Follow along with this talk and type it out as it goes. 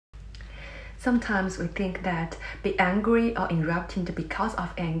Sometimes we think that being angry or erupting because of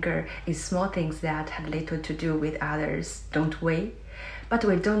anger is small things that have little to do with others, don't we? But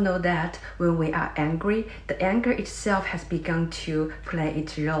we don't know that when we are angry, the anger itself has begun to play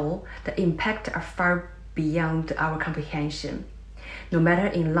its role. The impact are far beyond our comprehension. No matter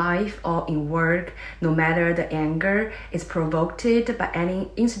in life or in work, no matter the anger is provoked by any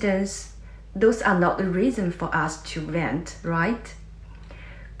incidents, those are not the reason for us to vent, right?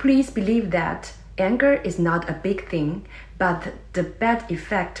 Please believe that anger is not a big thing, but the bad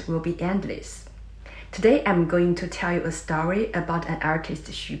effect will be endless. Today I'm going to tell you a story about an artist,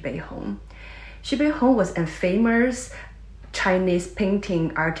 Xu Beihong. Xu Beihong was a famous Chinese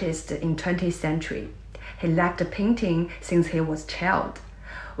painting artist in 20th century. He liked painting since he was a child.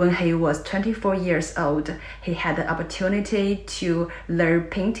 When he was 24 years old, he had the opportunity to learn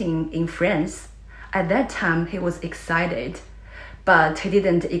painting in France. At that time, he was excited, but he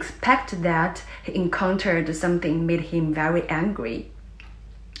didn't expect that he encountered something made him very angry.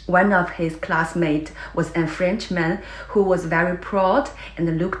 One of his classmates was a Frenchman who was very proud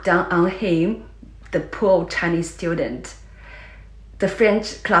and looked down on him, the poor Chinese student. The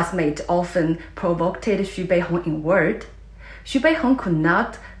French classmate often provoked Xu Beihong in word. Xu Beihong could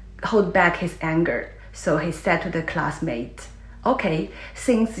not hold back his anger, so he said to the classmate, "Okay,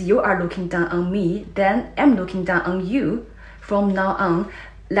 since you are looking down on me, then I'm looking down on you. From now on,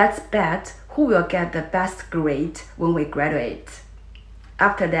 let's bet who will get the best grade when we graduate."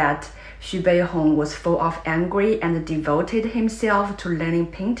 After that, Xu Beihong was full of anger and devoted himself to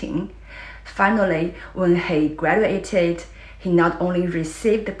learning painting. Finally, when he graduated, he not only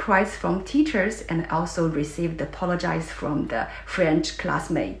received the prize from teachers and also received apologies from the French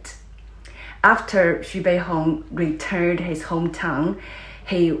classmate. After Xu Beihong returned his hometown,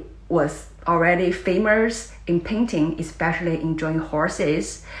 he was already famous in painting, especially in drawing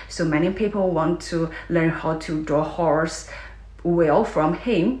horses. So many people want to learn how to draw horse well from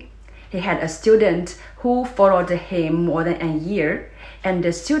him. He had a student who followed him more than a year, and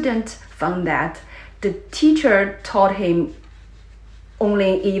the student found that the teacher taught him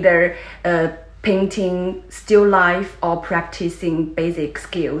only either painting still life or practicing basic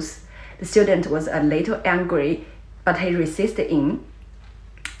skills. The student was a little angry, but he resisted him.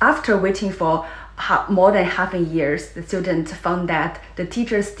 After waiting for more than half a year, the student found that the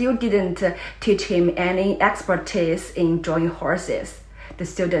teacher still didn't teach him any expertise in drawing horses. The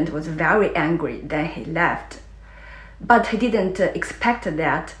student was very angry, then he left. But he didn't expect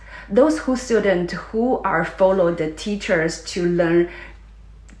that those students who are followed the teachers to learn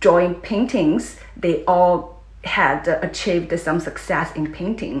drawing paintings, they all had achieved some success in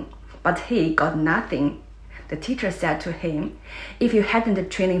painting, but he got nothing. The teacher said to him, "If you hadn't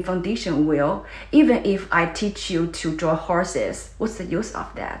trained foundation well, even if I teach you to draw horses, what's the use of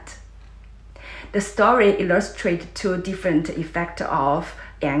that?" The story illustrates two different effects of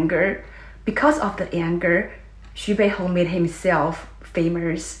anger. Because of the anger, Xu Beihong made himself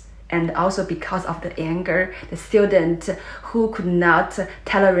famous. And also because of the anger, the student who could not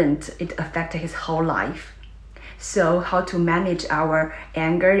tolerate it affected his whole life. So how to manage our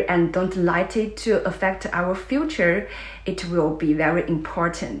anger and don't let it to affect our future, it will be very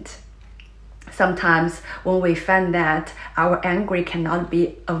important. Sometimes when we find that our anger cannot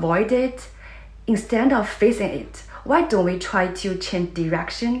be avoided, instead of facing it, why don't we try to change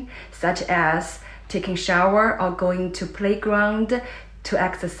direction, such as taking shower or going to playground to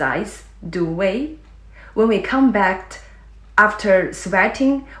exercise, do we? When we come back after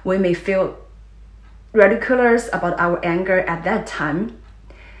sweating, we may feel ridiculous about our anger at that time.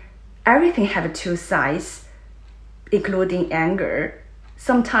 Everything has two sides, including anger.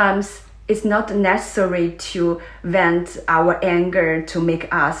 Sometimes it's not necessary to vent our anger to make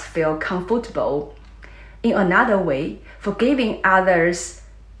us feel comfortable. In another way, forgiving others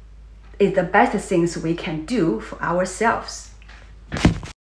is the best things we can do for ourselves.